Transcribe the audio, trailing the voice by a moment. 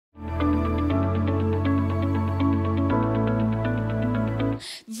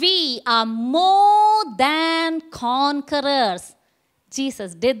we are more than conquerors.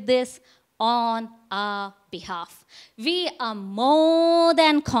 Jesus did this on our behalf. We are more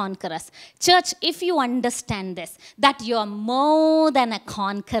than conquerors. Church, if you understand this, that you are more than a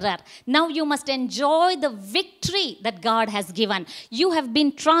conqueror, now you must enjoy the victory that God has given. You have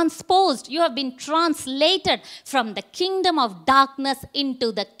been transposed, you have been translated from the kingdom of darkness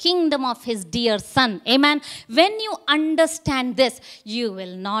into the kingdom of His dear Son. Amen. When you understand this, you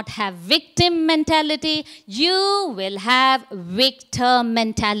will not have victim mentality, you will have victor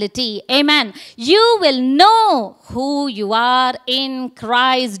mentality. Amen. You will know who you are in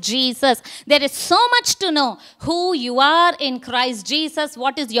Christ Jesus. There is so much to know who you are in Christ Jesus.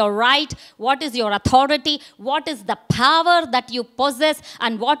 What is your right? What is your authority? What is the power that you possess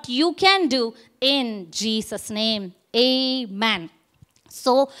and what you can do in Jesus' name. Amen.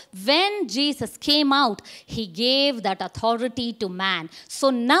 So when Jesus came out, He gave that authority to man. So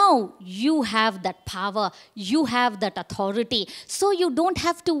now you have that power. You have that authority. So you don't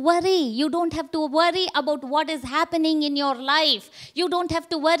have to worry. You don't have to worry about what is happening in your life. You don't have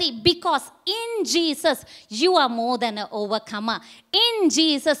to worry because in Jesus, you are more than an overcomer. In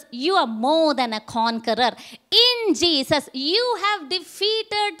Jesus, you are more than a conqueror. In Jesus, you have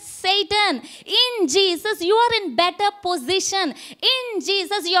defeated Satan. In Jesus, you are in better position. In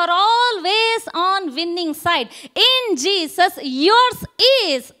Jesus, you are always on winning side. In Jesus, yours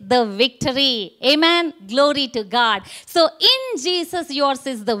is the victory. Amen. Glory to God. So in Jesus, yours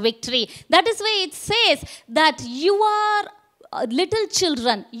is the victory. That is why it says that you are little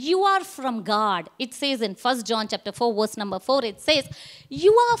children, you are from God. It says in 1 John chapter 4, verse number 4, it says,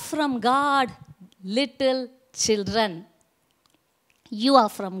 you are from God, little children. You are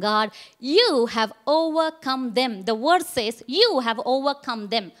from God. You have overcome them. The word says, you have overcome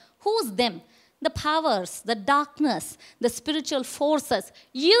them. Who's them? The powers, the darkness, the spiritual forces.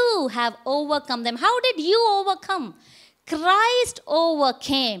 You have overcome them. How did you overcome? Christ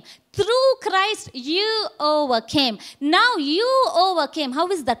overcame. Through Christ, you overcame. Now you overcame. How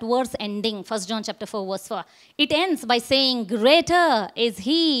is that verse ending? 1 John chapter 4, verse 4. It ends by saying, greater is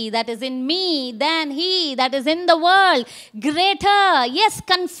He that is in me than he that is in the world. Greater. Yes,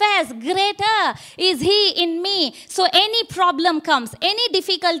 confess. Greater is He in me. So any problem comes, any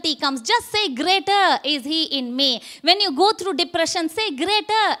difficulty comes, just say, greater is He in me. When you go through depression, say,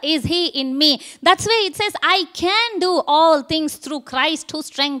 greater is He in me. That's why it says, I can do all things through Christ who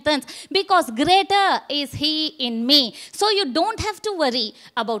strengthens. Because greater is He in me. So you don't have to worry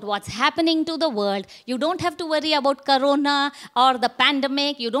about what's happening to the world. You don't have to worry about corona or the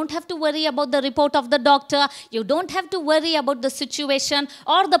pandemic. You don't have to worry about the report of the doctor. You don't have to worry about the situation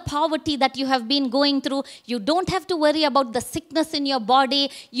or the poverty that you have been going through. You don't have to worry about the sickness in your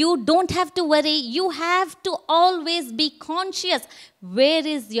body. You don't have to worry. You have to always be conscious. Where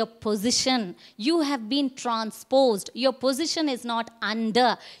is your position? You have been transposed. Your position is not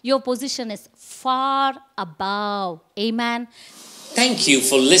under. Your position is far above. Amen. Thank you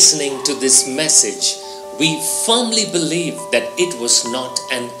for listening to this message. We firmly believe that it was not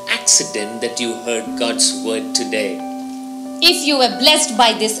an accident that you heard God's word today. If you were blessed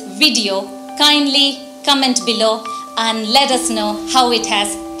by this video, kindly comment below and let us know how it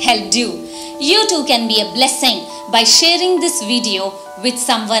has helped you. You too can be a blessing by sharing this video with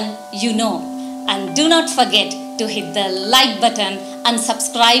someone you know. And do not forget to hit the like button and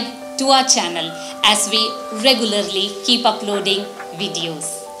subscribe to our channel as we regularly keep uploading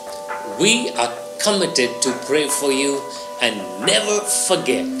videos. We are committed to pray for you and never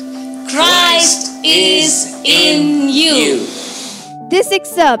forget, Christ is in you. This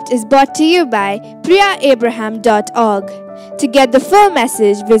excerpt is brought to you by priyaAbraham.org. To get the full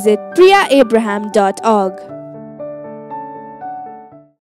message, visit priyaAbraham.org.